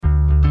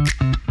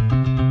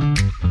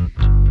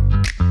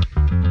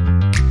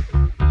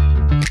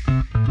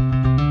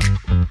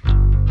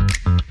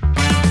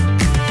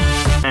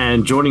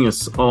joining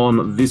us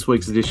on this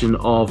week's edition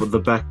of The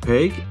Back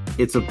Peg.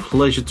 It's a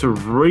pleasure to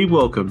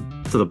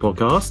re-welcome to the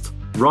podcast,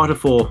 writer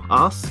for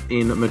us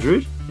in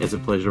Madrid. It's a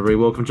pleasure to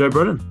re-welcome Joe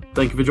Brennan.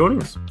 Thank you for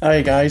joining us.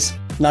 Hi guys,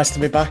 nice to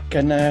be back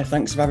and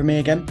thanks for having me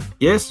again.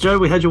 Yes, Joe,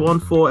 we had you on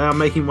for our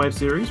Making Wave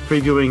series,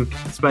 previewing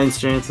Spain's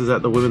chances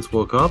at the Women's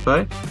World Cup,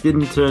 eh?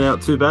 Didn't turn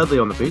out too badly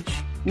on the pitch.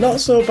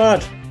 Not so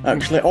bad,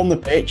 actually, on the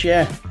pitch,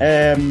 yeah.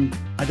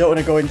 I don't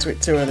want to go into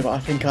it too early, but I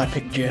think I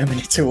picked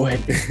Germany to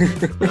win.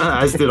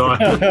 As did I.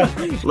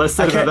 Less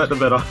said about that, the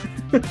better.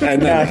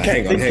 And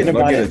hang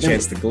on, I get a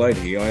chance to gloat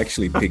here. I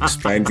actually picked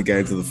Spain to go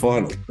into the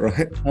final,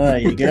 right? There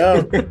you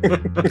go.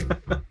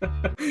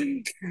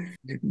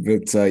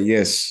 But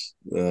yes,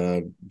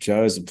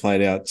 Joe has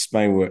played out.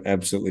 Spain were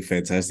absolutely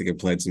fantastic and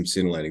played some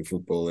scintillating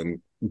football, and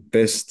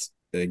best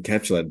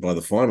encapsulated by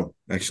the final.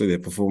 Actually, their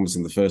performance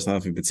in the first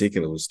half in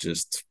particular was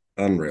just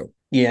unreal.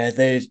 Yeah,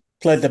 they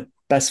played the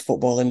best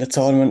football in the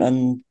tournament,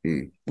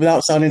 and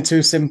without sounding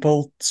too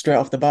simple, straight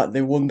off the bat,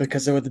 they won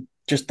because they were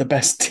just the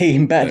best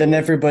team, better than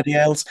everybody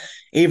else,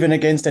 even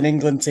against an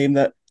England team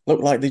that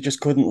looked like they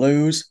just couldn't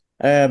lose.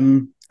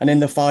 And in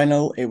the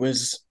final, it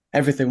was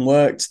everything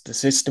worked, the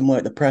system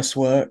worked, the press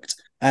worked,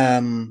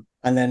 and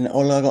then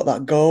Ola got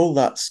that goal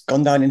that's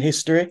gone down in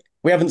history.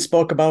 We haven't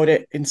spoke about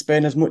it in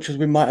Spain as much as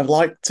we might have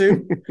liked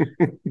to,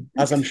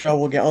 as I'm sure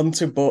we'll get on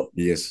to, but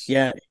yes,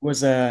 yeah, it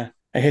was a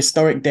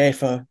historic day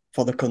for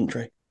the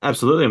country.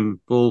 Absolutely, and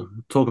we'll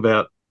talk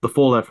about the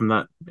fallout from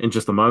that in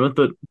just a moment.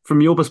 But from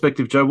your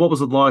perspective, Joe, what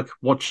was it like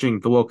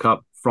watching the World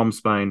Cup from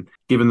Spain,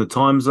 given the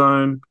time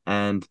zone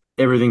and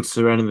everything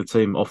surrounding the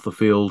team off the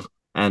field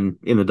and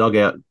in the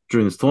dugout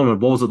during this tournament?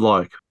 What was it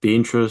like? The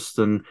interest,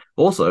 and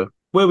also,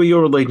 where were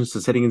your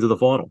allegiances heading into the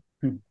final?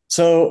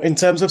 So in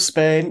terms of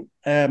Spain,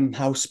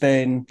 how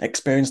Spain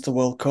experienced the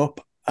World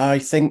Cup, I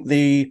think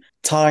the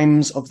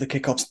times of the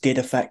kickoffs did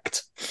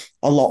affect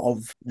a lot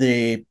of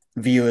the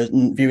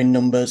viewing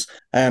numbers.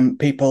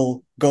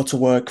 People go to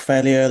work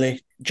fairly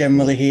early,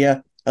 generally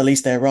here. At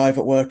least they arrive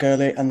at work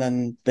early and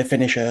then they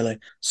finish early.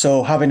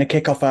 So having a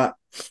kickoff at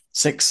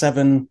 6,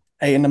 7,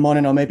 8 in the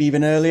morning, or maybe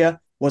even earlier,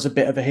 was a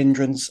bit of a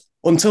hindrance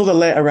until the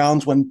later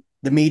rounds when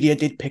the media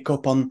did pick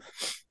up on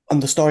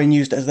the story and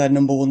used it as their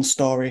number one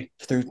story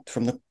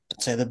from the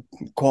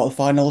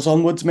quarterfinals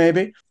onwards,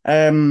 maybe.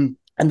 And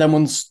then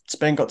once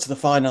Spain got to the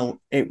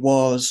final, it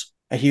was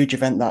a huge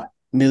event that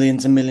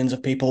millions and millions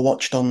of people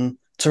watched on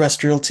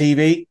terrestrial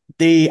TV.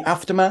 The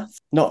aftermath,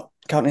 not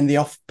counting the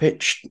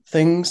off-pitch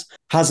things,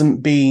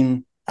 hasn't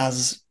been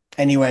as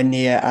anywhere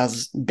near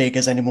as big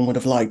as anyone would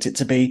have liked it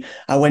to be.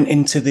 I went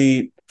into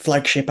the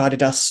flagship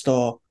Adidas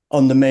store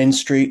on the main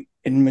street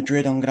in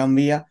Madrid on Gran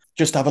Via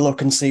just to have a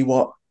look and see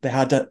what they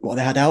had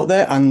out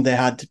there, and they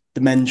had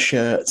the men's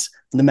shirts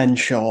and the men's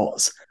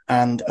shorts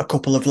and a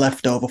couple of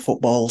leftover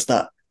footballs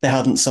that they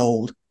hadn't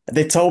sold.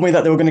 They told me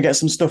that they were going to get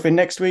some stuff in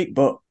next week,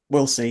 but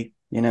we'll see,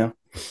 you know.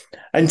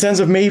 In terms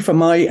of me, for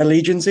my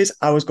allegiances,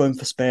 I was going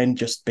for Spain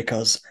just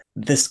because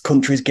this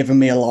country's given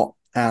me a lot,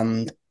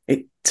 and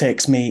it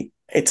takes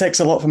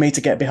a lot for me to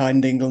get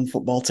behind the England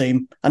football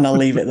team, and I'll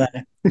leave it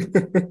there.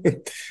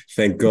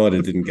 Thank God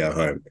it didn't go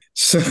home.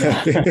 So,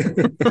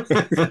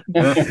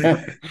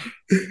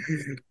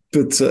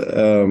 but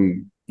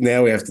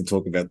now we have to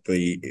talk about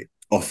the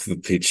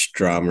off-the-pitch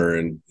drama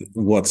and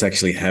what's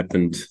actually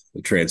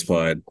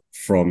transpired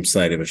from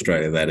State of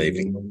Australia that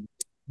evening,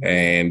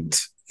 and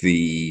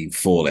the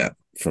fallout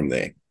from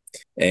there.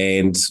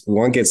 And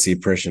one gets the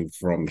impression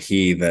from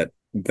here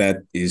that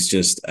is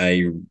just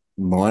a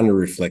minor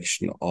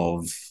reflection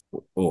of,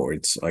 or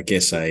it's, I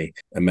guess, a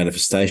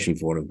manifestation,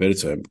 for want of a better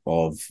term,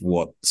 of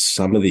what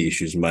some of the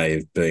issues may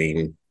have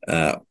been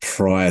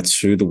prior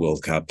to the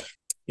World Cup.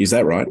 Is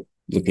that right?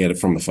 Looking at it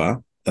from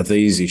afar, are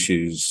these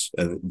issues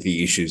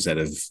the issues that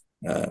have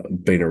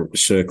been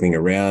circling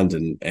around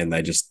and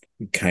they just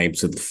came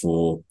to the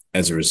fore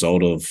as a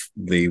result of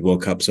the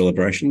World Cup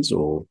celebrations?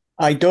 Or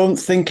I don't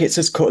think it's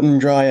as cut and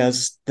dry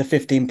as the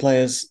 15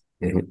 players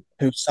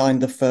who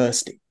signed the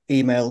first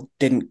email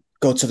didn't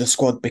go to the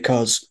squad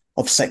because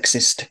of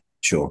sexist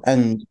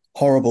and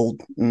horrible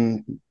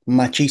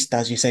machista,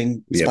 as you say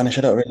in Spanish.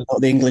 I don't really know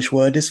what the English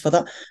word is for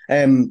that.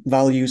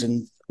 Values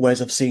and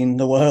ways of seeing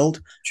the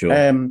world.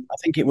 I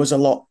think it was a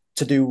lot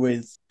to do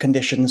with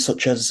conditions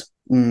such as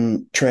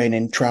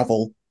training,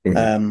 travel,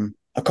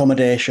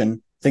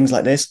 accommodation, things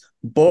like this.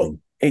 But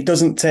it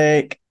doesn't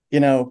take,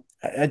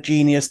 a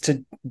genius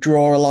to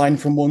draw a line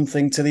from one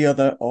thing to the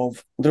other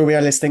of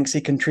Rubiales thinks he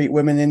can treat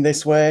women in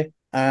this way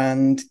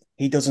and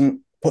he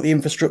doesn't put the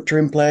infrastructure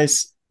in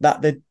place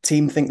that the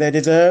team think they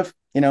deserve.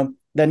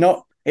 They're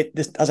not,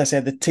 as I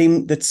said,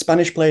 the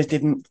Spanish players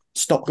didn't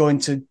stop going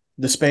to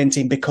the Spain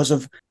team because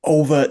of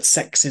overt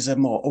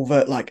sexism or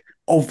overt,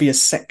 obvious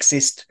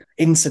sexist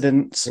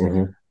incidents.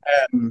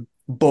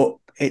 But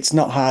it's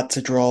not hard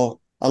to draw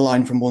a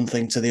line from one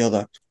thing to the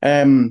other.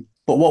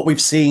 But what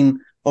we've seen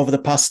over the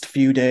past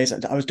few days,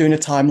 I was doing a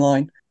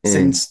timeline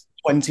since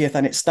 20th,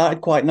 and it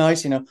started quite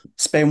nice.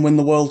 Spain win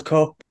the World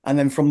Cup, and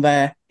then from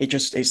there,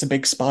 it's a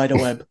big spider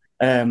web.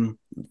 Um,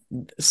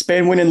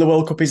 Spain winning the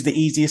World Cup is the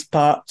easiest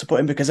part to put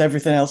in because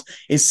everything else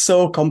is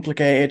so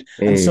complicated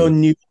and so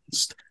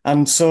nuanced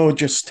and so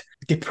just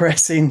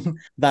depressing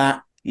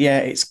that, yeah,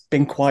 it's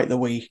been quite the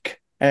week.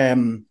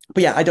 But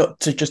yeah, I don't,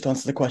 to just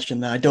answer the question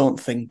there, I don't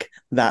think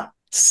that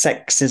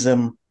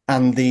sexism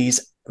and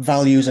these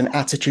values and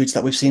attitudes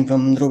that we've seen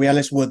from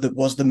Rubiales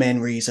was the main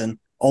reason,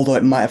 although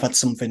it might have had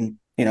something,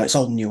 it's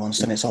all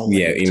nuanced and it's all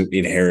linked.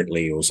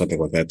 Inherently or something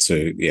like that.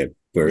 So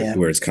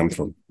where it's come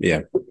from.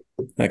 Yeah.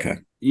 Okay.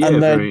 Yeah,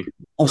 And then, very.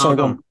 oh, Oh, sorry,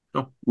 go go on. on.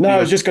 Oh, No, you I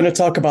go. was just going to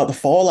talk about the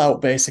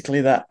fallout,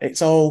 basically, that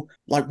it's all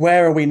like,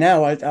 where are we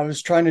now? I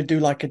was trying to do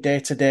like a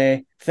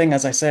day-to-day thing,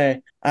 as I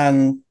say.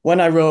 And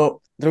when I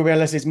wrote,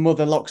 Rubiales'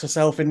 mother locks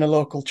herself in the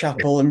local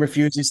chapel and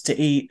refuses to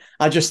eat,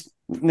 I just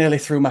nearly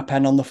threw my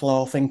pen on the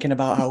floor thinking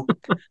about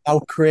how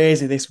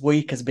crazy this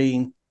week has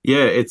been.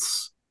 Yeah,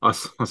 it's, I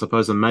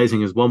suppose,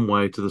 amazing is one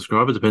way to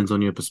describe it. Depends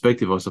on your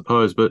perspective, I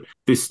suppose. But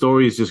this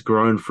story has just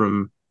grown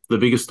from the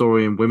biggest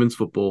story in women's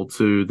football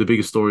to the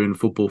biggest story in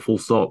football, full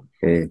stop.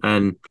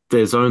 And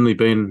there's only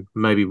been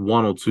maybe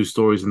one or two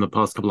stories in the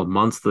past couple of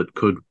months that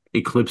could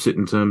eclipse it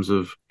in terms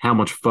of how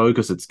much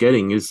focus it's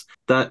getting. Is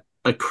that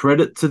a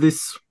credit to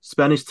this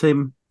Spanish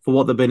team for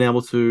what they've been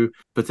able to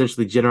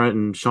potentially generate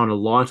and shine a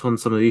light on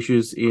some of the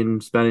issues in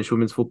Spanish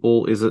women's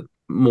football? Is it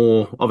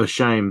more of a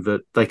shame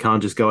that they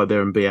can't just go out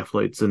there and be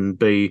athletes and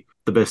be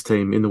the best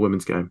team in the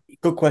women's game?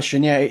 Good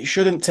question. Yeah, it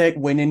shouldn't take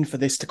winning for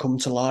this to come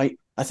to light,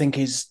 I think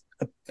is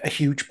a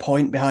huge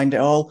point behind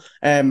it all.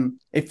 We're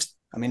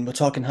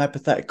talking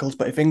hypotheticals,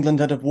 but if England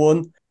had have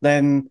won,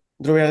 then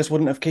the Reals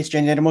wouldn't have kissed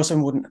Jane Amos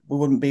and we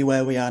wouldn't be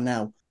where we are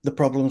now. The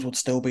problems would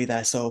still be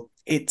there. So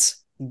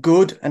it's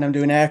good, and I'm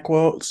doing air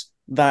quotes,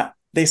 that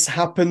this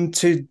happened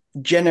to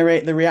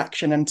generate the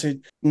reaction and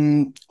to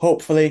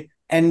hopefully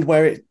end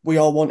where we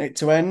all want it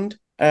to end.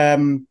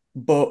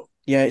 But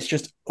yeah, it's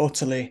just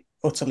utterly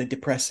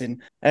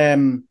depressing.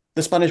 The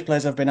Spanish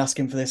players have been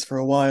asking for this for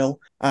a while,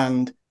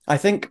 and I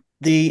think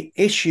the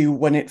issue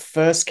when it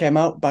first came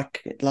out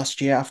back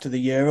last year after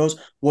the Euros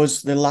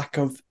was the lack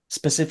of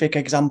specific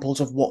examples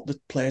of what the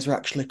players were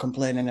actually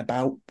complaining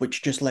about,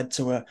 which just led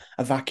to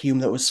a vacuum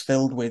that was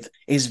filled with,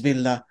 is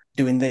Villa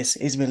doing this?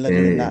 Is Villa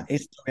doing that?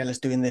 Is Torres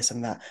doing this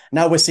and that?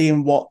 Now we're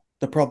seeing what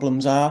the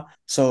problems are.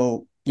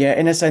 So yeah,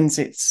 in a sense,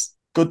 it's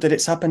good that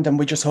it's happened, and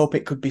we just hope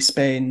it could be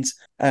Spain's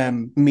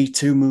Me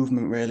Too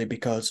movement, really,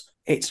 because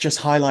it's just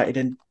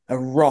highlighted a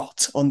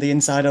rot on the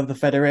inside of the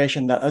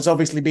federation that has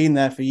obviously been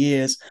there for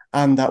years,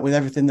 and that with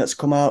everything that's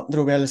come out,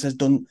 Rubiales has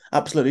done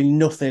absolutely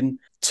nothing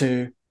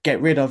to get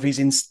rid of. He's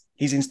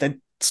instead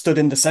stood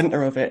in the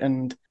centre of it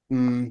and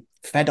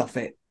fed off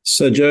it.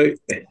 So, Joe,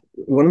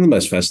 one of the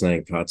most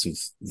fascinating parts of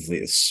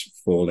this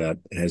fallout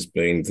has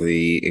been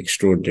the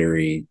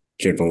extraordinary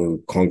General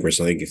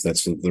Congress, I think, if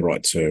that's the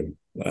right term,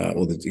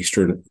 or the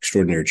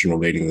extraordinary general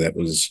meeting that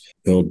was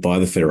held by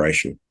the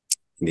Federation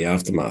in the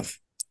aftermath.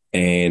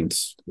 And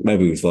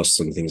maybe we've lost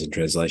some things in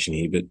translation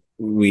here, but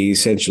we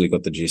essentially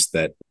got the gist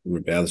that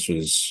Rubiales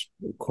was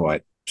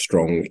quite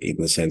strong in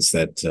the sense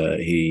that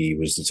he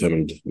was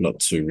determined not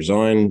to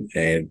resign,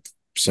 and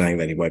saying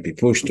that he won't be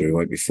pushed or he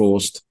won't be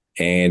forced.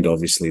 And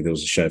obviously there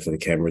was a show for the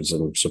cameras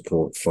and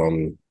support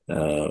from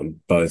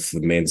both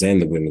the men's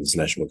and the women's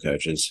national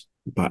coaches.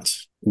 But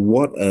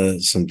what are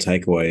some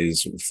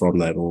takeaways from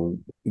that, or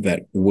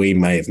that we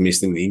may have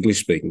missed in the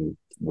English-speaking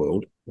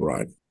world,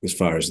 right, as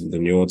far as the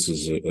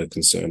nuances are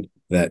concerned,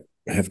 that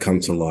have come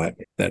to light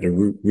that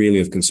are really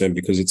of concern?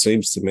 Because it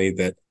seems to me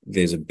that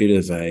there's a bit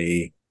of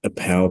a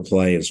power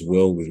play as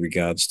well with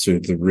regards to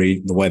the way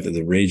that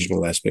the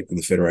regional aspect of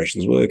the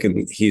federations work.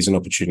 And here's an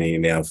opportunity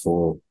now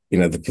for,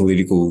 the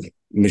political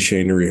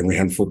machinery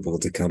around football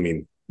to come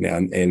in now.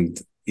 And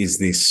is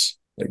this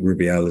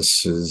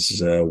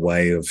Rubiales'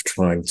 way of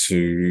trying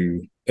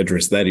to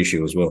address that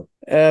issue as well?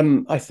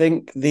 I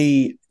think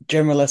the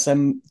General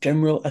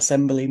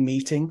Assembly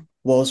meeting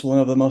was one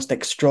of the most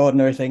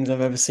extraordinary things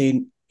I've ever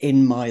seen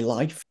in my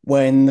life.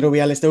 When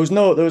Rubiales, there was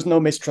no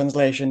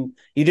mistranslation.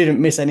 You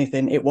didn't miss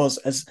anything. It was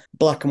as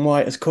black and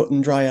white, as cut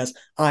and dry as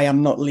 "I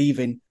am not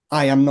leaving.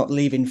 I am not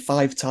leaving"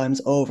 5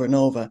 times over and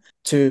over,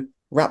 to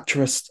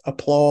rapturous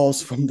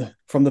applause from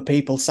the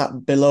people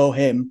sat below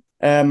him,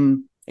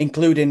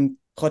 including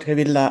Jorge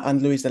Villa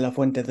and Luis de la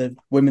Fuente, the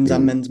women's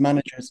and men's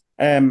managers.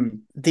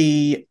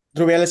 The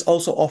Rubiales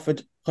also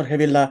offered Jorge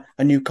Villa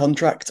a new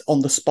contract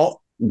on the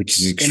spot, which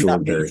is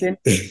extraordinary, in that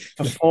meeting,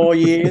 for 4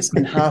 years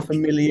and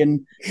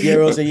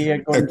 €500,000 a year,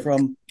 going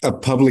from a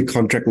public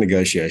contract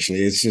negotiation.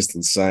 It's just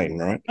insane,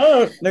 right?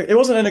 No, it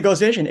wasn't a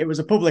negotiation. It was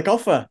a public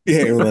offer.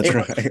 Yeah, well, that's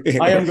right.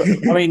 Yeah.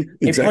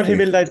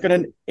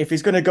 Exactly. If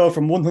he's going to go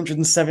from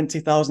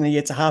 170,000 a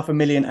year to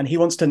 $500,000, and he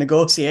wants to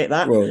negotiate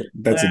that, well,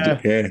 that's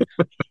yeah.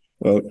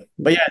 Well,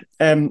 but yeah,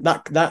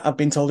 that I've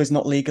been told is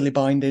not legally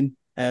binding.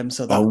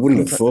 So that I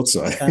wouldn't have thought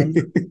so.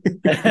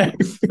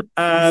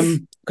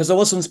 Because there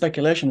was some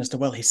speculation as to,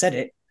 well, he said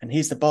it and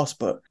he's the boss,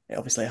 but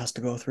obviously it has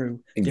to go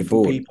through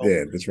different people.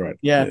 Yeah, that's right.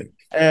 Yeah.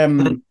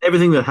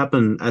 Everything that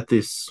happened at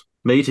this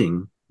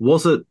meeting,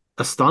 was it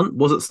a stunt?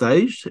 Was it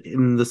staged,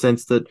 in the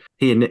sense that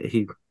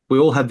he we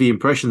all had the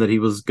impression that he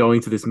was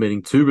going to this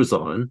meeting to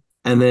resign,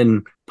 and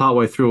then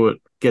partway through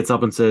it, gets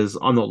up and says,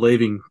 "I'm not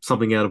leaving,"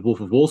 something out of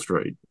Wolf of Wall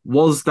Street.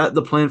 Was that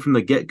the plan from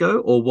the get-go,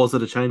 or was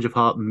it a change of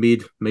heart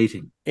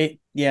mid-meeting?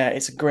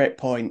 It's a great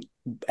point.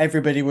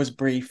 Everybody was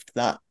briefed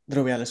that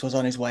Rubiales was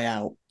on his way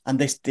out, and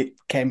this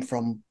came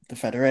from the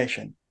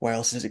Federation. Where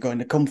else is it going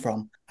to come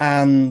from?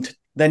 And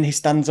then he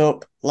stands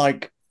up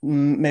like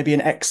maybe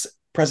an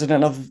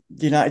ex-president of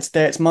the United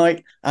States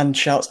might and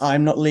shouts,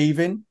 "I'm not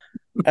leaving."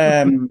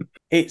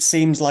 It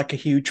seems like a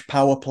huge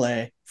power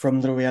play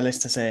from the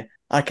Rubiales to say,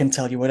 "I can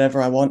tell you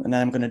whatever I want, and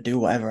then I'm going to do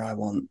whatever I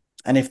want."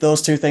 And if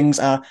those two things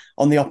are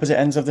on the opposite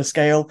ends of the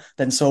scale,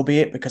 then so be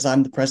it, because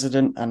I'm the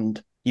president and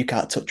you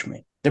can't touch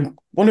me.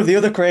 One of the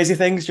other crazy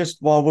things, just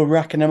while we're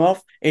racking them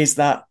off, is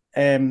that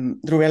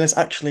Rubiales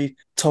actually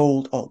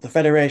the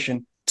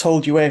Federation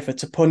told UEFA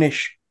to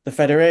punish the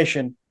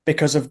Federation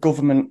because of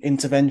government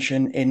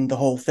intervention in the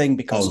whole thing.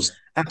 Because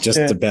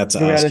just about to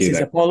ask you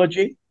that.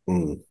 Apology,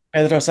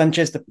 Pedro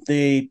Sanchez,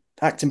 the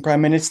acting prime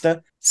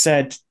minister,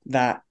 said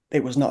that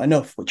it was not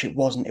enough, which it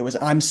wasn't. It was,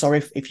 "I'm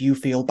sorry if you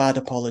feel bad"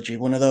 apology,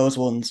 one of those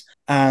ones.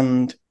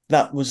 And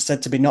that was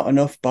said to be not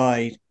enough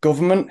by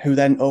government, who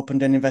then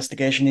opened an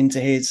investigation into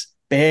his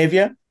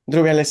behaviour.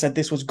 Rubiales said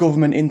this was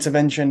government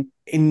intervention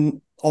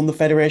on the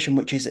Federation,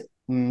 which is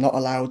not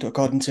allowed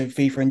according to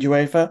FIFA and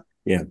UEFA.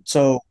 Yeah.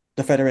 So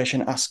the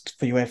Federation asked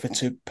for UEFA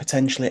to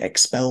potentially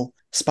expel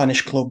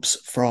Spanish clubs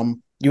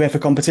from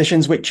UEFA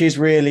competitions, which is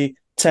really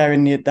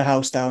tearing the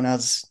house down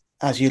as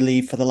you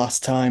leave for the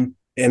last time.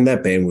 And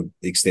that ban would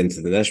extend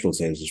to the national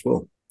teams as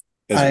well.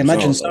 I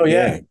imagine so,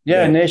 yeah.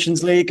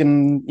 Nations League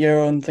and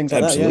Euro and things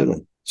like Absolutely. that,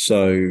 yeah.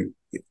 So,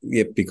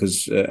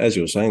 because as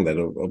you were saying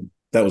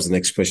that was the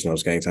next question I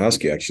was going to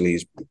ask you, actually,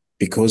 is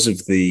because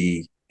of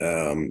the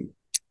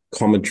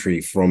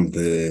commentary from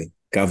the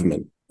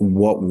government,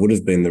 what would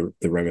have been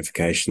the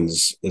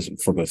ramifications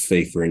from a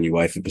FIFA and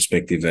UEFA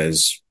perspective,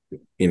 as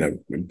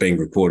being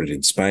reported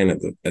in Spain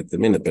at the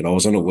minute? But I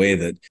was unaware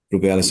that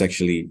Rubiales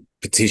actually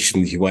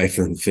petitioned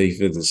UEFA and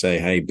FIFA to say,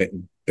 "Hey,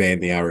 ban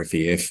the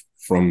RFEF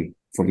from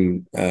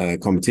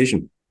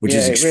competition," which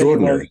is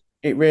extraordinary.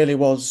 It really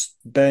was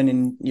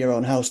burning your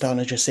own house down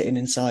and just sitting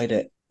inside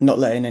it, not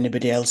letting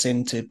anybody else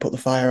in to put the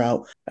fire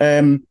out.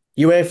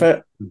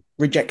 UEFA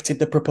rejected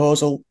the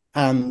proposal,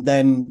 and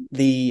then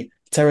the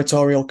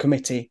territorial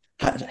committee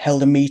had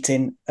held a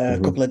meeting a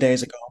couple of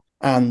days ago,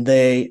 and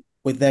they,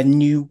 with their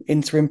new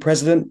interim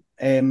president,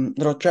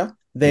 Rocha,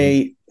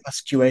 they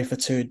asked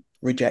UEFA to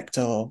reject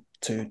or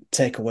to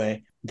take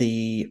away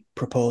the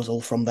proposal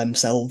from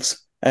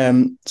themselves.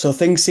 So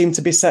things seem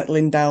to be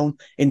settling down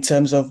in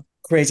terms of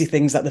crazy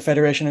things that the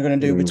Federation are going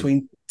to do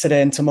between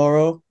today and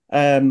tomorrow.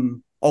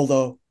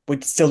 Although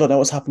we still don't know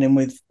what's happening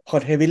with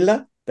Jorge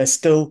Vilda. There's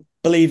still,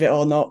 believe it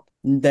or not,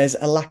 there's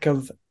a lack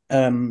of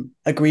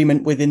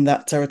agreement within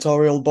that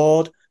territorial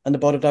board and the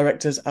board of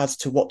directors as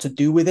to what to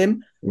do with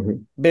him.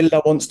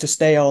 Vilda wants to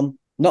stay on,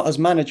 not as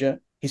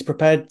manager. He's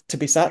prepared to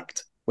be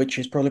sacked, which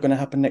is probably going to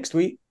happen next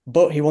week,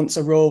 but he wants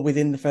a role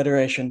within the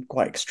Federation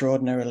quite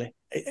extraordinarily.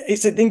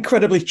 It's an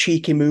incredibly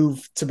cheeky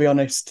move, to be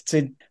honest,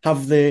 to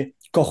have the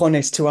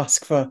cojones to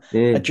ask for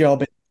a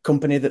job in a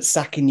company that's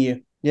sacking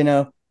you,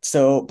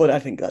 So, but I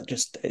think that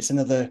it's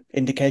another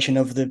indication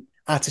of the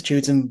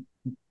attitudes and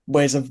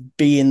ways of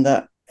being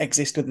that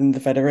exist within the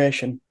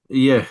Federation.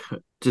 Yeah,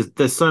 just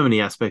there's so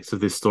many aspects of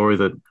this story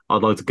that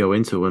I'd like to go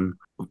into, and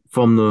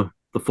from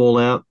the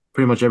fallout,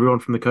 pretty much everyone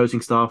from the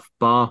coaching staff,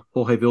 bar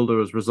Jorge Vilda,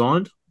 has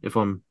resigned. If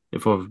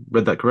I've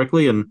read that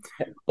correctly, and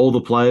all the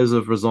players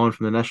have resigned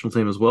from the national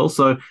team as well.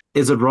 So,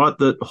 is it right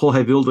that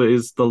Jorge Vilda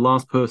is the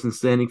last person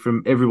standing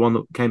from everyone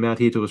that came out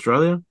here to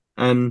Australia?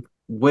 And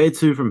where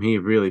to from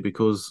here, really?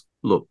 Because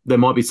look, there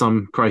might be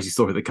some crazy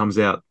story that comes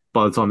out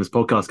by the time this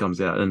podcast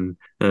comes out, and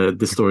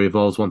this story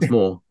evolves once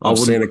more. I've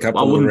seen a couple.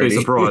 I wouldn't already.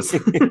 be surprised.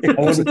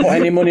 I wouldn't put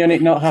any money on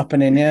it not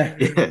happening. Yeah.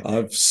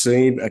 I've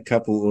seen a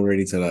couple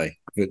already today.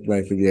 But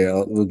Nathan,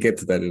 we'll get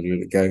to that in a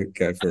minute.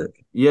 Go for it.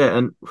 Yeah,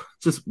 and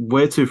just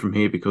where to from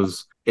here,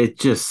 because it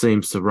just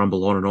seems to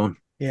rumble on and on.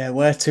 Yeah,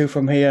 where to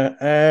from here?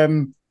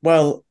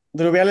 Well,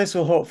 the Rubiales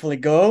will hopefully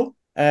go.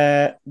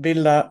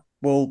 Vilda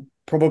will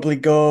probably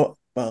go.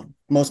 Well,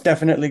 most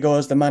definitely go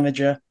as the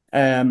manager.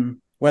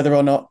 Whether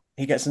or not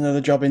he gets another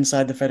job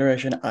inside the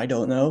Federation, I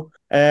don't know.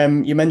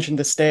 You mentioned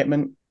the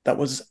statement that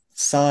was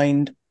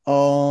signed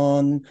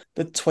on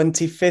the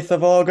 25th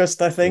of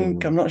August, I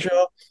think. I'm not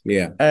sure.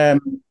 Yeah.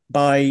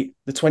 By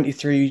the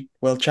 23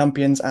 world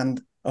champions and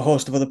a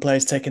host of other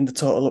players, taking the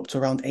total up to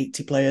around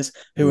 80 players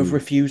who have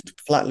refused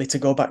flatly to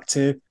go back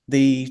to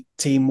the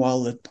team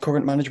while the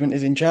current management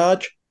is in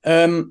charge.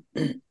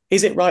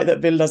 Is it right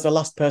that Vilda's the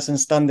last person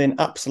standing?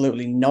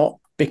 Absolutely not,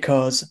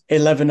 because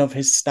 11 of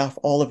his staff,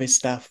 all of his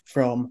staff,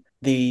 from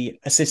the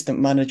assistant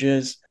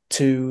managers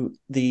to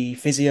the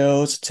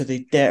physios, to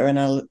the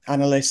data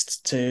analysts,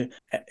 to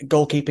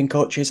goalkeeping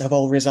coaches, have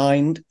all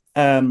resigned.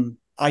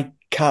 I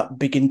can't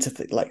begin to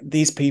think, like,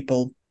 these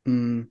people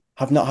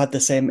have not had the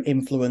same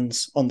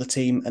influence on the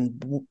team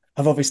and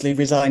have obviously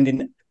resigned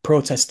in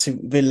protest to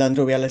Villa and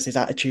Rubiales'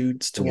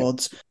 attitudes Yeah.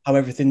 towards how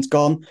everything's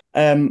gone.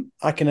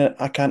 I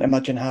can't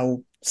imagine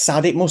how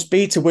sad it must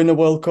be to win a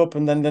World Cup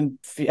and then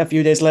a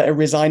few days later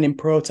resign in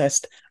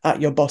protest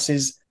at your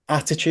boss's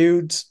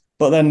attitudes.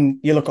 But then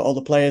you look at all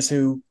the players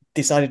who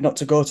decided not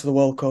to go to the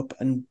World Cup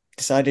and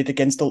decided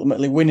against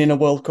ultimately winning a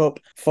World Cup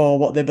for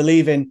what they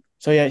believe in.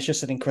 So yeah, it's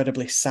just an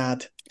incredibly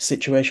sad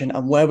situation.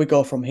 And where we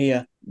go from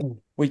here,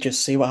 we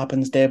just see what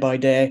happens day by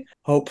day.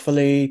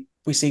 Hopefully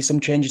we see some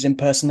changes in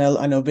personnel.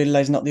 I know Villa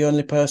is not the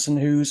only person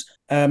who's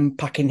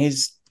packing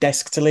his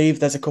desk to leave.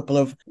 There's a couple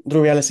of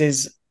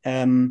Rubiales'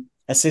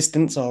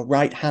 assistants or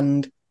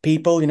right-hand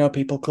people,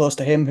 people close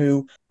to him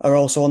who are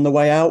also on the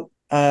way out.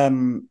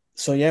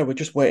 So yeah, we're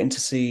just waiting to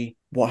see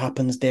what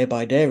happens day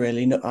by day,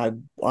 really. No,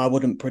 I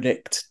wouldn't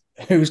predict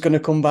who's going to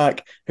come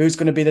back, who's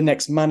going to be the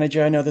next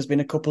manager. I know there's been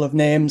a couple of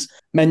names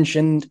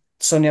mentioned.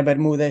 Sonia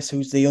Bermudez,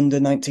 who's the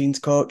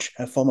under-19s coach,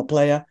 a former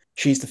player.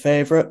 She's the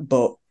favourite,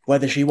 but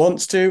whether she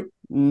wants to,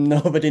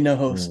 nobody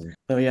knows.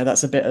 So yeah,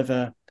 that's a bit of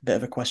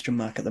a question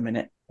mark at the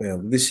minute.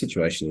 Well, this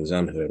situation is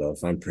unheard of,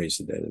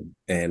 unprecedented,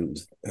 and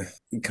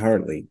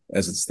currently,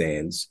 as it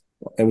stands,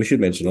 and we should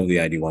mention all the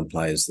 81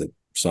 players that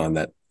signed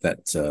that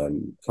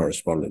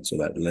correspondence or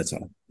that letter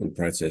in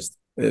protest.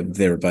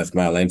 There are both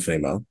male and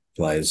female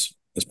players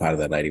as part of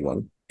that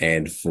 81,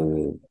 and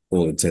for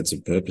all intents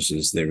and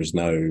purposes, there is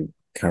no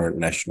current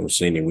national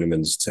senior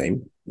women's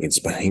team in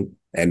Spain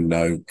and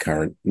no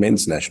current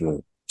men's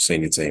national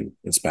senior team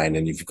in Spain,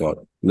 and you've got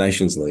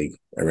Nations League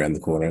around the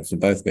corner for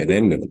both men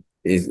and women.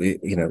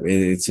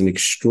 It's an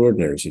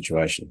extraordinary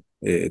situation.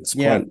 It's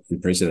quite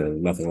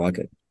unprecedented, nothing like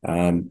it. Go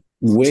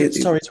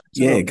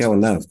on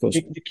now, of course.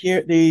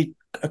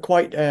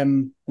 Quite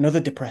another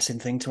depressing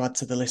thing to add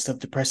to the list of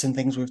depressing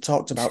things we've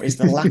talked about is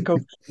the lack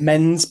of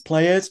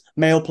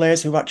male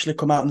players who've actually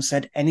come out and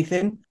said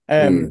anything.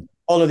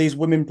 All of these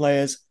women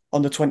players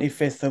on the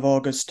 25th of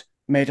August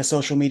made a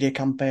social media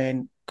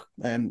campaign,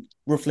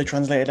 roughly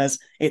translated as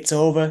 "It's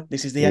over.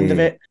 This is the end of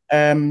it."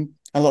 And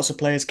lots of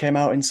players came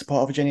out in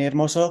support of Jenny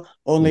Hermoso.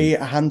 Only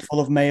a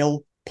handful of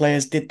male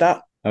players did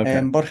that.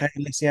 Okay. Borja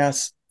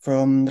Iglesias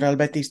from Real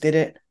Betis did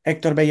it.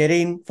 Hector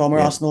Bellerin, former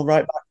Arsenal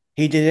right back,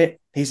 he did it.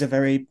 He's a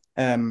very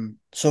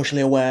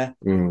socially aware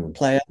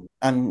player,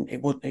 and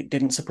it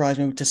didn't surprise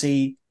me to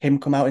see him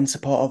come out in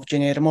support of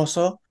Jenny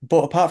Hermoso.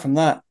 But apart from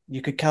that,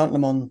 you could count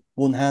them on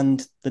one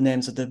hand, the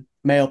names of the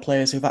male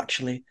players who've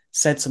actually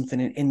said something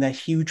in their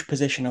huge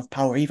position of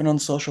power, even on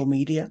social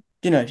media.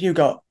 If you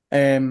got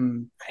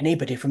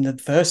anybody from the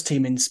first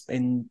team in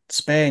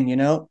Spain,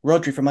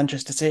 Rodri from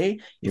Manchester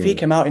City, if he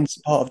came out in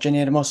support of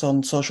Jenny Hermoso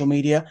on social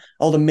media,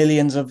 all the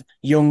millions of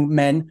young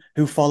men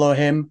who follow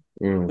him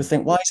would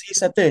think, why has he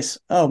said this?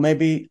 Oh,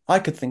 maybe I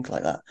could think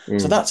like that.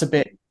 So that's a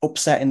bit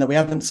upsetting that we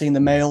haven't seen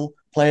the male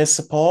players'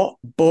 support,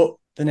 but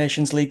the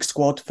Nations League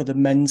squad for the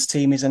men's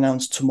team is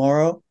announced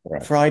tomorrow,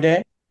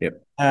 Friday.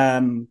 Yep.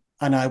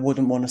 And I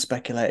wouldn't want to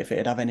speculate if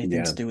it'd have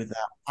anything to do with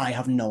that. I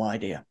have no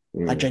idea.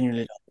 I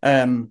genuinely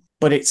don't.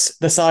 But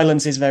the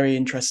silence is very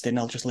interesting.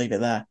 I'll just leave it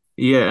there.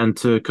 Yeah, and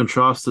to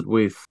contrast it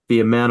with the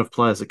amount of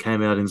players that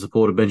came out in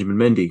support of Benjamin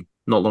Mendy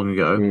not long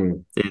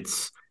ago,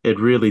 it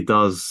really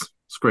does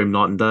scream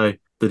night and day,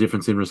 the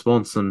difference in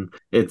response. And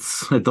it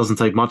doesn't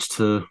take much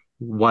to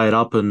weigh it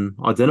up and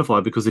identify,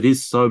 because it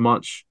is so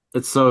much,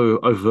 it's so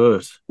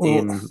overt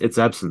in its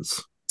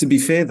absence. To be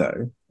fair,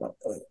 though,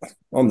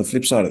 on the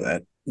flip side of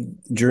that,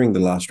 during the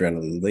last round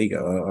of the Liga,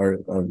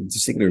 I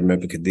distinctly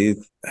remember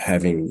Cadiz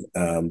having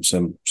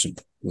some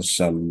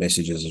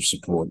messages of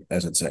support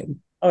as a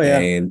team. Oh, yeah.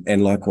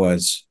 And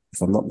likewise,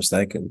 if I'm not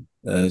mistaken,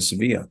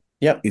 Sevilla.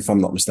 Yep. If I'm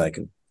not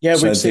mistaken. Yeah,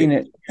 we've seen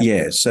it.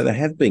 Yeah, so there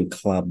have been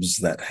clubs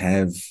that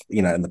have,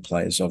 and the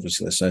players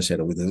obviously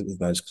associated with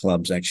those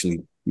clubs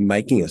actually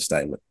making a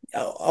statement.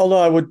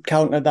 Although I would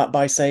counter that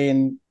by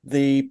saying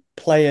the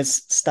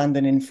players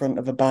standing in front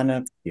of a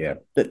banner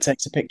that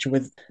takes a picture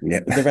with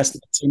the rest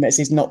of the teammates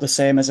is not the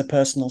same as a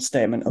personal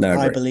statement of,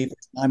 I believe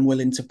I'm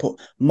willing to put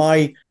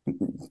my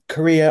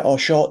career or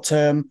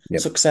short-term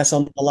success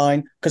on the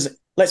line. Because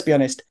let's be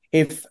honest,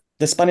 if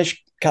the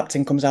Spanish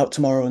captain comes out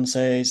tomorrow and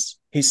says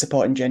he's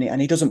supporting Jenny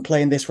and he doesn't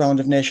play in this round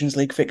of Nations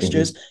League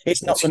fixtures,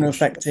 it's not going to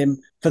affect him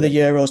for the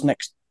Euros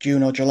next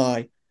June or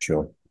July.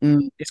 Sure.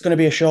 It's going to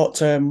be a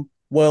short-term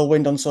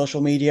whirlwind on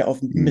social media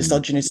of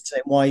misogynists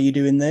saying, why are you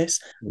doing this?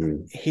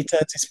 He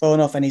turns his phone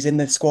off and he's in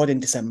the squad in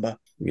December.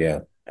 Yeah.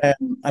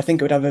 I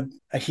think it would have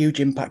a huge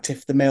impact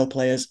if the male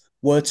players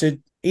were to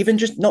even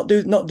just not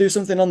do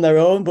something on their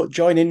own, but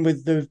join in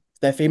with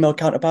their female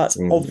counterparts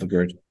of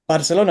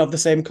Barcelona, of the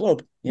same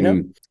club, or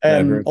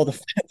the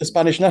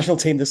Spanish national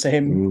team, the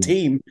same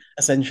team,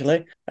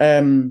 essentially.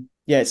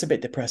 It's a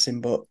bit depressing,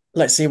 but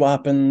let's see what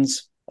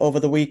happens over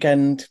the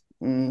weekend.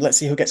 Let's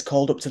see who gets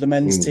called up to the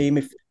men's team.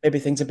 If maybe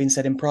things have been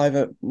said in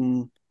private,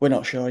 we're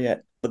not sure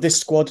yet. But this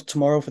squad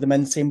tomorrow for the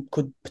men's team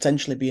could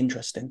potentially be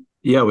interesting.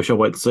 Yeah, we shall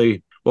wait to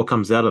see what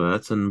comes out of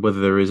that and whether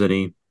there is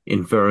any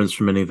inference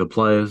from any of the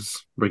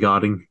players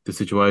regarding the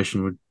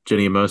situation with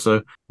Jenny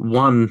Hermoso.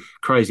 One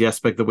crazy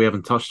aspect that we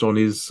haven't touched on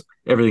is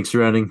everything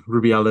surrounding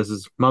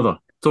Rubiales' mother.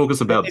 talk to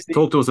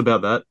us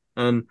about that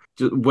and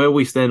just where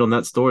we stand on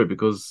that story,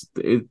 because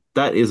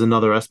that is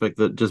another aspect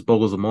that just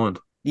boggles the mind.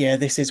 Yeah,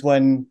 this is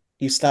when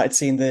you started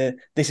seeing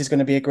this is going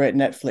to be a great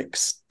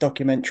Netflix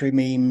documentary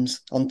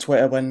memes on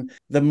Twitter when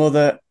the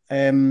mother,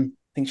 I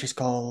think she's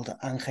called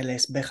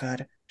Angeles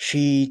Bejar,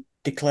 she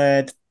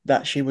declared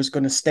that she was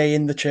going to stay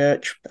in the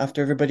church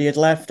after everybody had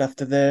left,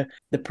 after the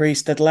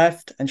priest had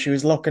left, and she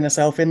was locking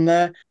herself in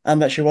there,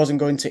 and that she wasn't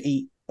going to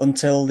eat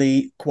until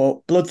the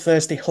quote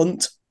bloodthirsty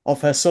hunt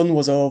of her son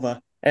was over.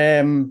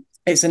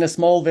 It's in a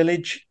small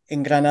village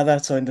in Granada,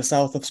 so in the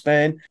south of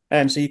Spain.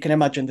 So you can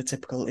imagine the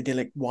typical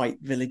idyllic white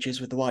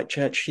villages with the white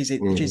church. She's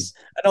an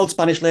old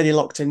Spanish lady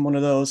locked in one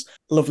of those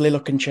lovely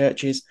looking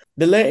churches.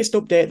 The latest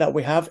update that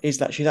we have is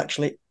that she's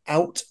actually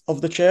out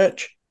of the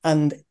church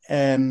and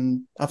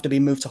after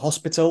being moved to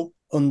hospital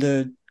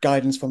under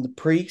guidance from the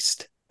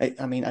priest.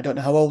 I mean, I don't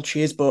know how old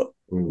she is, but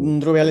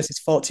Rubiales is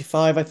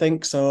 45, I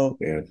think. So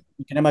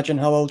you can imagine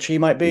how old she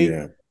might be.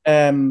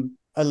 Yeah.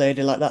 A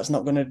lady like that's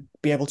not going to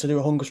be able to do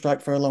a hunger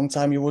strike for a long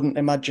time, you wouldn't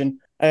imagine.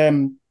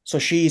 So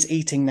she's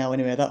eating now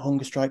anyway. That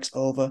hunger strike's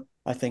over,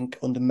 I think,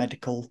 under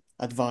medical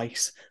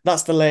advice.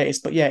 That's the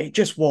latest. But yeah, it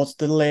just was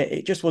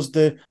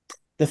the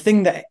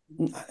thing that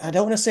I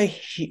don't want to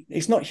say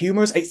it's not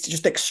humorous. It's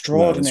just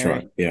extraordinary. No,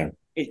 that's right. Yeah.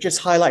 It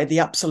just highlighted the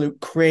absolute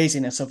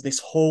craziness of this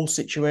whole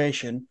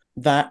situation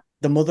that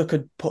the mother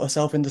could put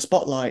herself in the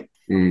spotlight.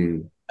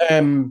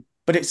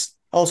 But it's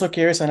also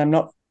curious, and I'm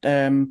not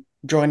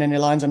drawing any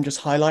lines, I'm just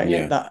highlighting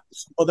it, that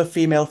other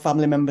female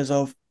family members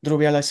of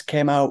Rubiales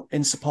came out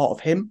in support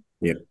of him.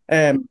 Yeah.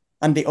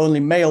 And the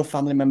only male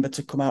family member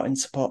to come out in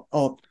support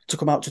or to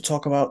come out to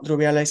talk about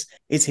Rubiales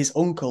is his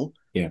uncle,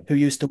 who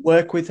used to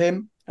work with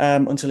him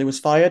until he was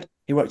fired.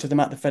 He worked with him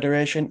at the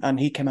Federation, and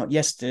he came out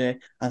yesterday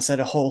and said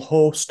a whole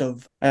host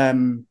of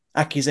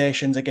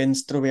accusations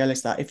against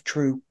Rubiales that, if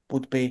true,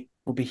 would be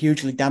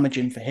hugely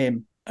damaging for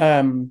him.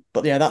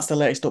 But yeah, that's the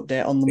latest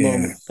update on the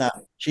mum, that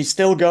she's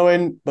still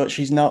going, but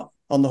she's not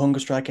on the hunger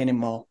strike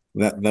anymore.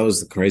 That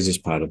was the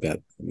craziest part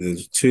about.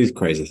 There's two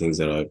crazy things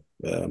that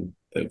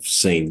I've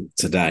seen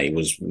today.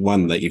 Was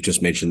one that you've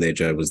just mentioned there,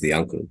 Joe, was the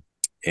uncle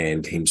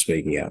and him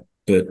speaking out,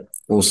 but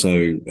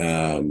also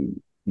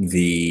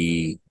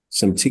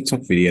some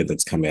TikTok video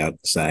that's come out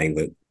saying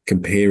that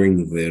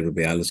comparing the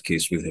Rubiales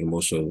kiss with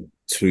Hermoso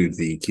to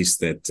the kiss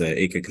that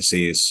Iker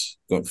Casillas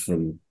got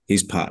from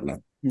his partner.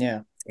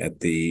 Yeah.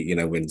 At the,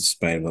 when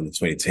Spain won the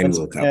 2010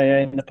 World Cup. Yeah,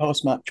 in the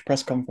post-match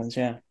press conference,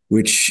 yeah.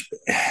 Which,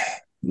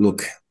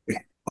 look,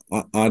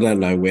 I don't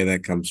know where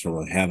that comes from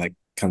or how that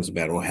comes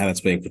about or how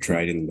that's being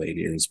portrayed in the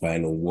media in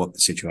Spain or what the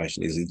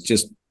situation is. It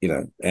just,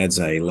 adds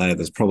a layer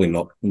that's probably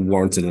not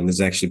warranted and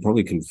is actually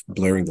probably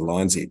blurring the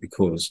lines here,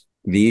 because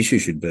the issue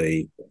should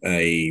be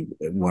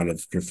one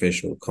of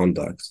professional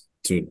conduct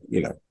to,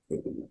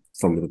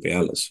 from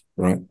Rubiales,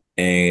 right?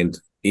 And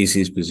is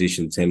his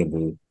position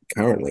tenable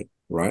currently,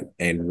 right?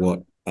 And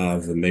what are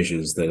the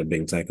measures that are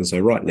being taken? So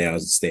right now,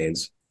 as it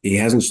stands, he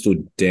hasn't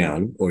stood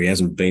down, or he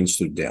hasn't been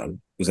stood down.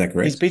 Is that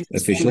correct? He's been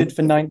suspended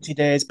for 90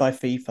 days by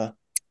FIFA.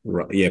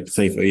 Right. Yeah,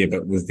 FIFA. Yeah,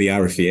 but with the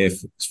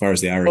RFEF, as far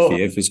as the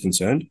RFEF is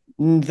concerned,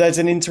 there's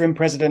an interim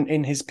president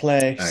in his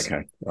place.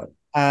 Okay. Right.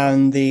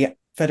 And the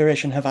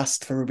Federation have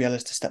asked for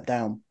Rubiales to step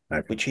down,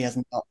 which he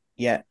hasn't got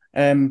yet.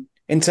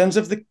 In terms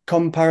of the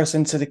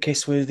comparison to the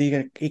kiss with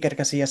Iker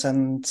Casillas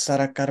and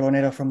Sara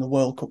Carbonero from the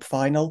World Cup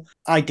final,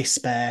 I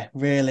despair,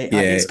 really.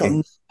 Yeah, it's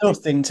got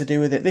nothing to do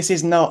with it. This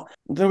is not...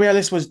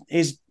 Rubiales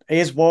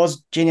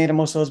was Ginny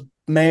Hermoso's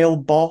male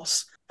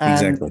boss, and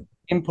exactly.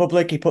 In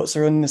public, he puts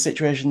her in a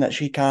situation that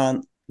she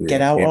can't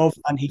get out of,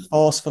 and he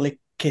forcefully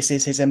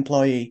kisses his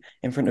employee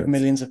in front of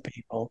millions of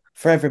people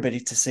for everybody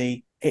to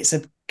see. It's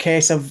a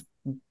case of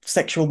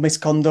sexual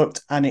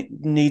misconduct, and it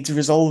needs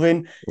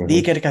resolving.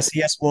 The Iker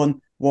Casillas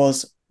one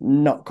was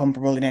not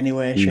comparable in any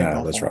way, shape, or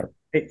form. That's right.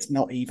 It's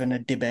not even a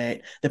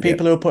debate. The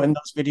people who are putting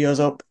those videos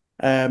up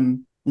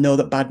know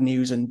that bad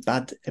news and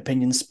bad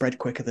opinions spread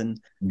quicker than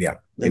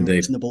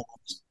reasonable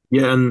ones.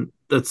 Yeah, and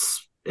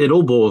it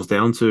all boils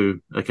down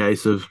to a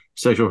case of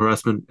sexual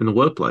harassment in the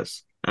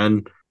workplace.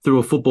 And through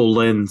a football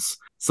lens,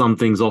 some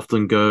things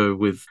often go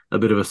with a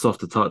bit of a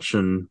softer touch,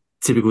 and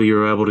typically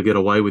you're able to get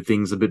away with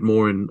things a bit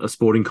more in a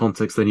sporting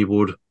context than you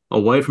would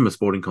away from a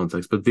sporting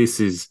context. But this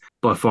is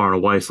by far and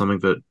away something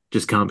that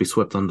just can't be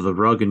swept under the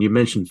rug. And you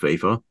mentioned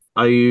FIFA.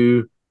 Are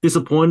you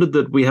disappointed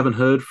that we haven't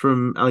heard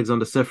from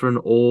Alexander Ceferin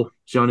or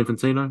Gianni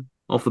Infantino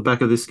off the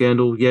back of this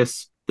scandal?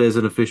 Yes, there's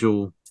an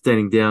official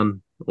standing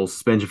down or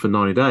suspension for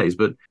 90 days,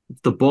 but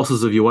the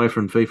bosses of UEFA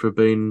and FIFA have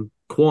been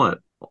quiet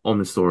on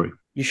this story.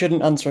 You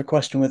shouldn't answer a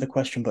question with a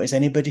question, but is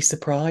anybody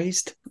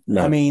surprised?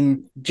 No. I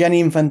mean,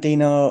 Gianni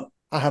Infantino,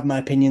 I have my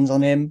opinions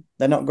on him.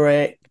 They're not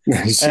great.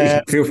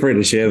 Feel free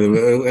to share them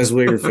as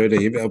we refer to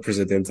him, El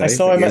Presidente. I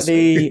saw him at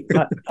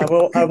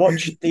I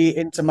watched the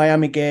Inter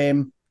Miami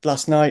game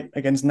last night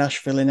against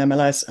Nashville in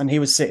MLS, and he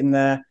was sitting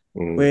there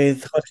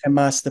with Jorge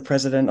Mas, the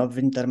president of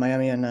Inter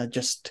Miami, and I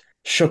just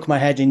shook my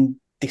head in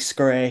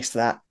disgrace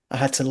that I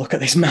had to look at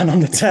this man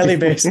on the telly,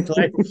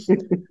 basically.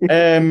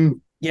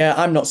 Yeah,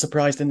 I'm not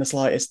surprised in the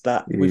slightest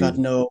that we've had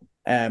no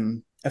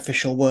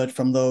official word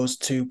from those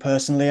two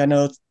personally. I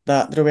know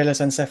that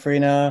Ruelas and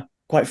Seferin are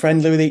quite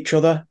friendly with each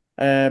other.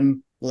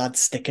 Lads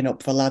sticking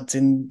up for lads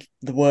in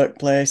the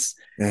workplace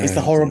is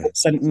the horrible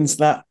sentence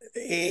that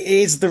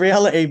is the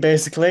reality,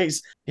 basically.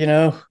 It's,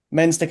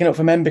 men sticking up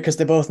for men because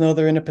they both know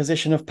they're in a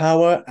position of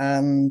power,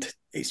 and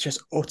it's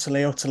just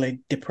utterly, utterly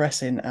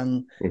depressing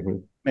and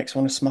makes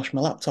me want to smash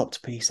my laptop to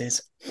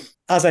pieces.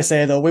 As I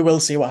say, though, we will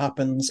see what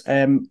happens.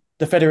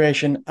 The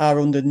Federation are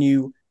under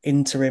new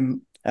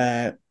interim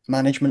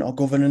management or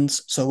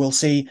governance, so we'll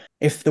see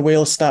if the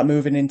wheels start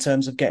moving in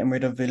terms of getting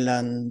rid of Villa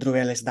and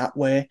Rueles that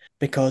way,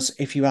 because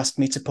if you ask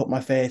me to put my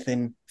faith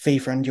in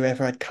FIFA and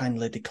UEFA, I'd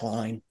kindly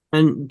decline.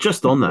 And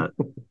just on that,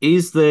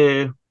 is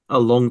there a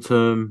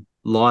long-term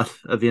light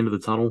at the end of the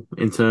tunnel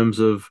in terms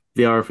of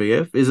the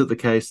RFEF? Is it the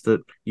case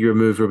that you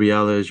remove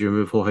Rubiales, you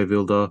remove Jorge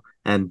Vilda,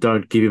 and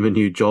don't give him a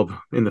new job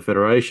in the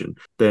Federation?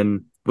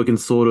 Then we can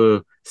sort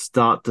of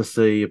start to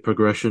see a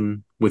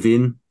progression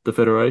within the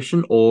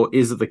Federation? Or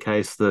is it the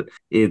case that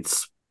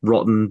it's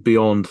rotten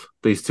beyond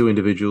these two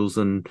individuals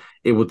and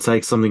it would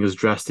take something as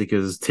drastic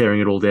as tearing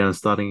it all down and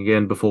starting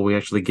again before we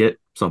actually get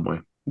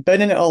somewhere?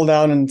 Burning it all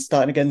down and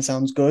starting again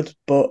sounds good,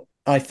 but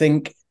I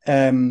think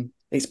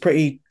it's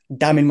pretty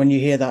damning when you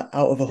hear that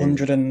out of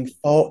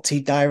 140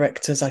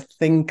 directors, I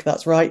think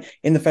that's right,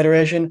 in the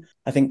Federation,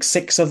 I think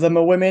 6 of them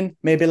are women,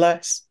 maybe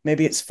less,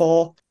 maybe it's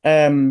 4.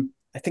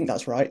 I think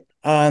that's right.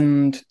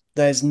 And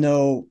there's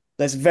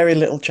very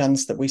little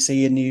chance that we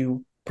see a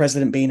new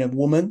president being a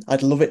woman.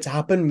 I'd love it to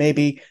happen.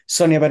 Maybe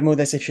Sonia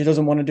Bermudez, if she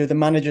doesn't want to do the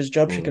manager's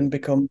job, she can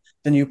become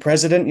the new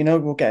president.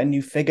 We'll get a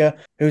new figure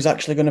who's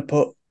actually going to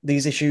put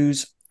these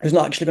issues, who's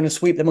not actually going to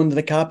sweep them under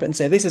the carpet and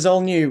say, this is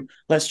all new,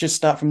 let's just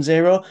start from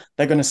zero.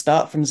 They're going to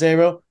start from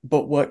zero,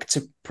 but work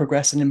to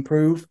progress and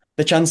improve.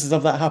 The chances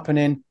of that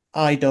happening,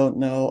 I don't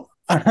know.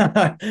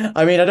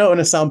 I mean, I don't want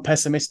to sound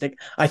pessimistic.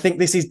 I think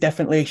this is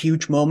definitely a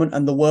huge moment,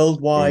 and the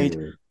worldwide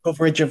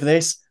coverage of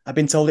this, I've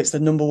been told it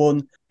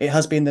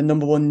has been the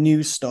number one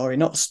news story,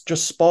 not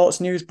just sports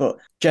news, but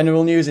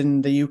general news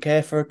in the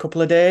UK for a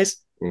couple of days.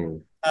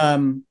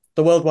 The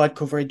worldwide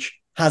coverage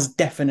has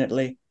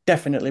definitely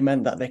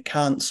meant that they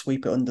can't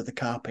sweep it under the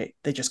carpet.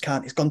 They just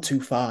can't. It's gone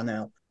too far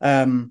now.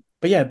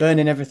 But yeah,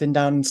 burning everything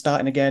down and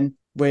starting again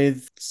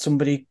with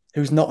somebody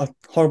who's not a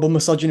horrible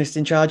misogynist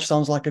in charge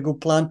sounds like a good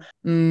plan.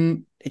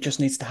 It just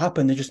needs to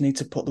happen. They just need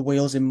to put the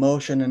wheels in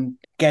motion and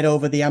get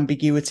over the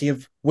ambiguity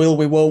of will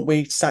we, won't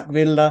we, sack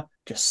Villa.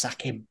 Just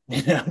sack him.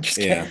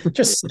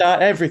 Just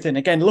start everything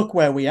again. Look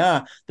where we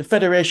are. The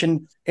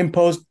Federation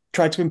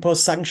tried to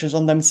impose sanctions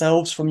on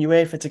themselves from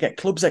UEFA to get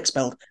clubs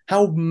expelled.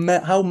 How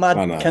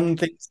mad can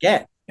things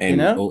get?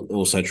 And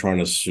also trying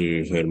to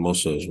sue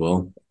Hermoso as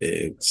well.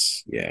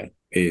 It's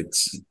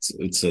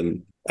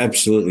an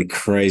absolutely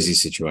crazy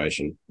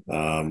situation.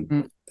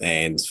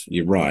 And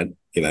you're right.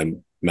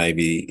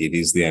 Maybe it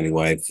is the only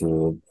way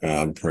for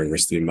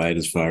progress to be made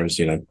as far as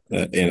and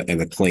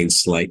a clean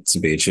slate to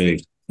be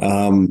achieved.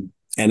 And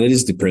it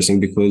is depressing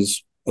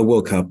because a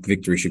World Cup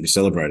victory should be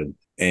celebrated.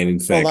 And in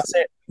fact,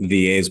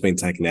 the air's been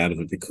taken out of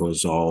it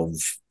because of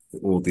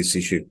all this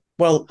issue.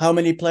 Well, how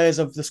many players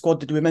of the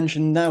squad did we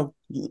mention now?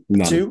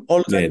 None. 2?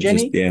 All of them,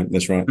 Jenny?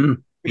 That's right.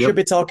 We should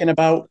be talking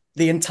about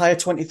the entire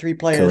 23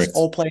 players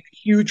all playing a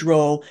huge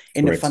role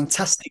in a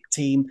fantastic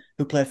team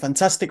who play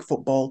fantastic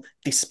football,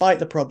 despite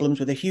the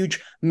problems, with a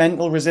huge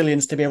mental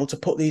resilience to be able to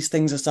put these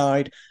things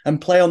aside and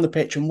play on the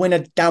pitch and win a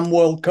damn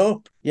World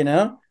Cup,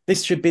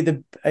 This should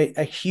be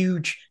a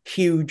huge,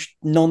 huge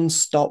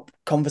non-stop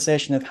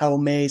conversation of how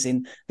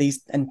amazing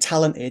and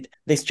talented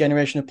this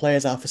generation of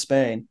players are for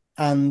Spain.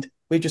 And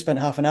we've just spent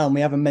half an hour and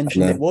we haven't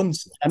mentioned it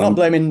once. I'm not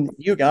blaming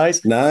you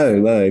guys. No,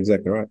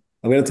 exactly right.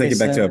 I'm going to take you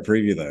back to our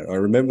preview, though. I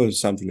remember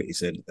something that you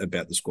said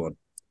about the squad,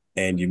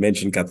 and you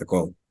mentioned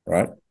Catacol,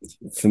 right?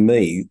 For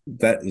me,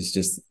 that is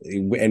just...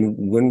 And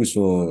when we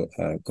saw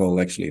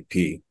Cole actually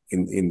appear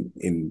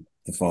in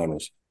the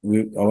finals,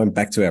 I went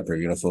back to our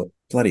preview and I thought,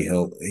 bloody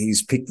hell,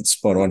 he's picked it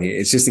spot on here.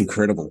 It's just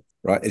incredible,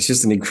 right? It's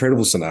just an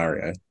incredible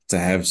scenario to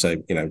have, say,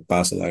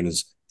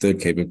 Barcelona's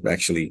third keeper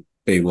actually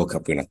be a World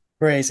Cup winner.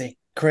 Crazy,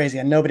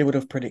 and nobody would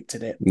have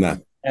predicted it. No.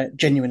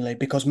 Genuinely,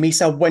 because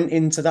Misa went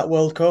into that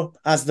World Cup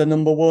as the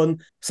number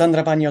one.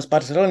 Sandra Baños,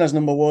 Barcelona's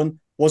number one,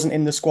 wasn't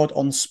in the squad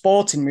on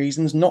sporting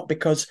reasons, not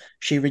because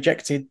she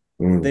rejected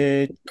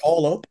the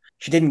call-up.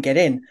 She didn't get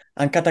in.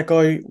 And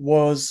Catacoy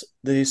was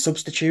the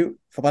substitute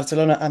for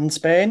Barcelona and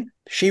Spain.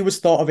 She was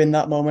thought of in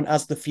that moment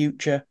as the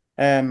future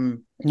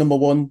number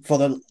one for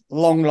the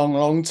long, long,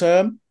 long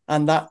term.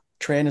 And that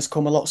train has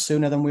come a lot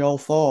sooner than we all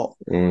thought.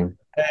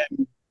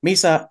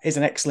 Misa is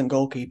an excellent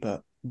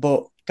goalkeeper,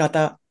 but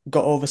Cata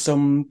got over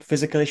some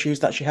physical issues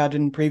that she had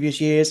in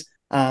previous years,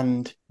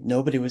 and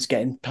nobody was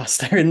getting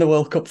past her in the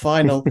World Cup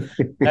final.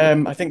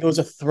 I think there was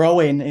a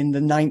throw-in in the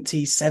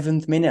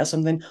 97th minute or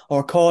something,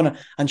 or a corner,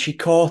 and she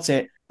caught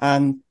it,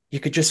 and you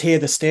could just hear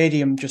the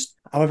stadium, just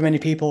however many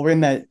people were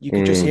in there, you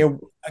could just hear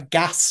a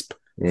gasp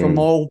from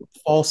all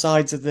 4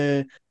 sides of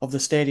the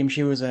stadium.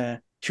 She was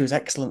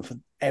excellent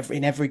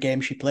in every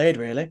game she played,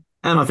 really.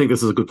 And I think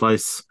this is a good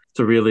place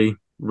to really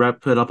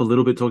wrap it up a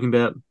little bit, talking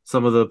about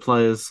some of the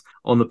players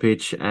on the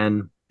pitch.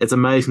 And it's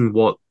amazing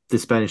what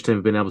this Spanish team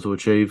have been able to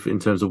achieve in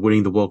terms of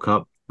winning the World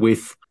Cup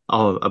with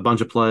a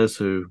bunch of players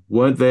who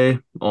weren't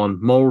there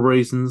on moral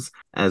reasons,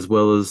 as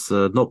well as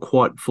not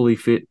quite fully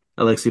fit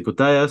Alexi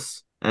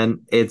Putellas.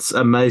 And it's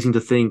amazing to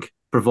think,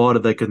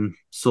 provided they can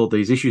sort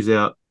these issues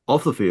out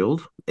off the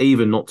field,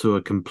 even not to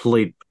a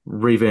complete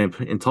revamp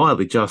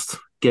entirely, just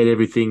get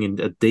everything in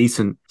a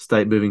decent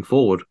state moving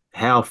forward,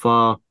 how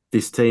far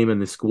this team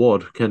and this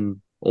squad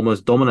can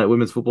almost dominate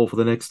women's football for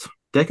the next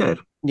decade.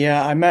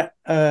 Yeah, I met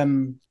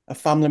a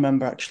family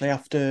member actually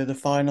after the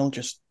final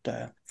just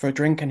for a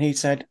drink, and he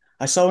said,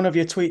 I saw one of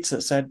your tweets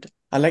that said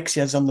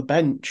Alexia's on the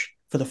bench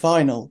for the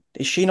final.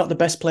 Is she not the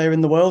best player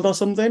in the world or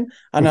something?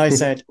 And I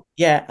said,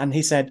 yeah. And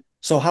he said,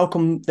 so how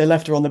come they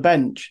left her on the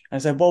bench? I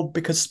said, well,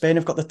 because Spain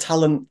have got the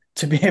talent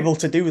to be able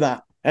to do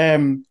that.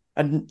 And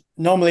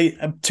normally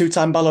a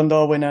two-time Ballon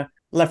d'Or winner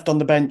left on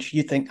the bench,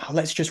 you think, oh,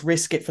 let's just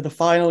risk it for the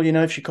final. You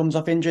know, if she comes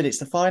off injured, it's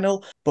the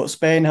final. But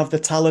Spain have the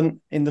talent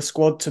in the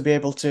squad to be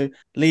able to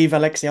leave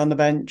Alexia on the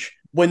bench,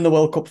 win the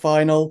World Cup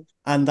final,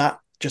 and that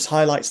just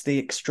highlights the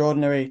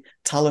extraordinary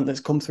talent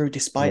that's come through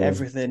despite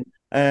everything.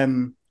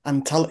 And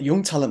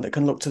young talent that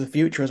can look to the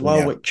future as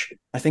well, which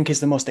I think is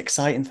the most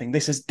exciting thing.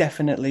 This is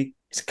definitely,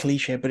 it's a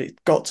cliche, but it's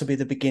got to be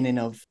the beginning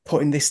of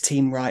putting this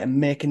team right and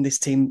making this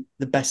team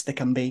the best they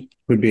can be.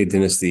 Could be a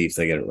dynasty if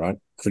they get it right.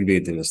 Could be a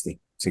dynasty.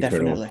 It's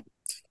incredible. Definitely.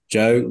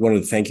 Joe,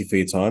 wanted to thank you for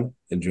your time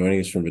and joining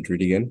us from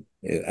Madrid again.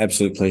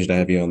 Absolute pleasure to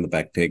have you on the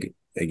back peg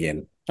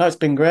again. No, it's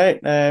been great.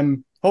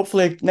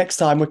 Hopefully next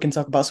time we can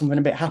talk about something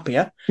a bit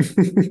happier.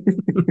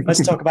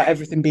 Let's talk about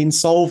everything being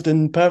solved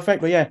and perfect.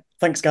 But yeah,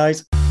 thanks,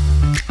 guys.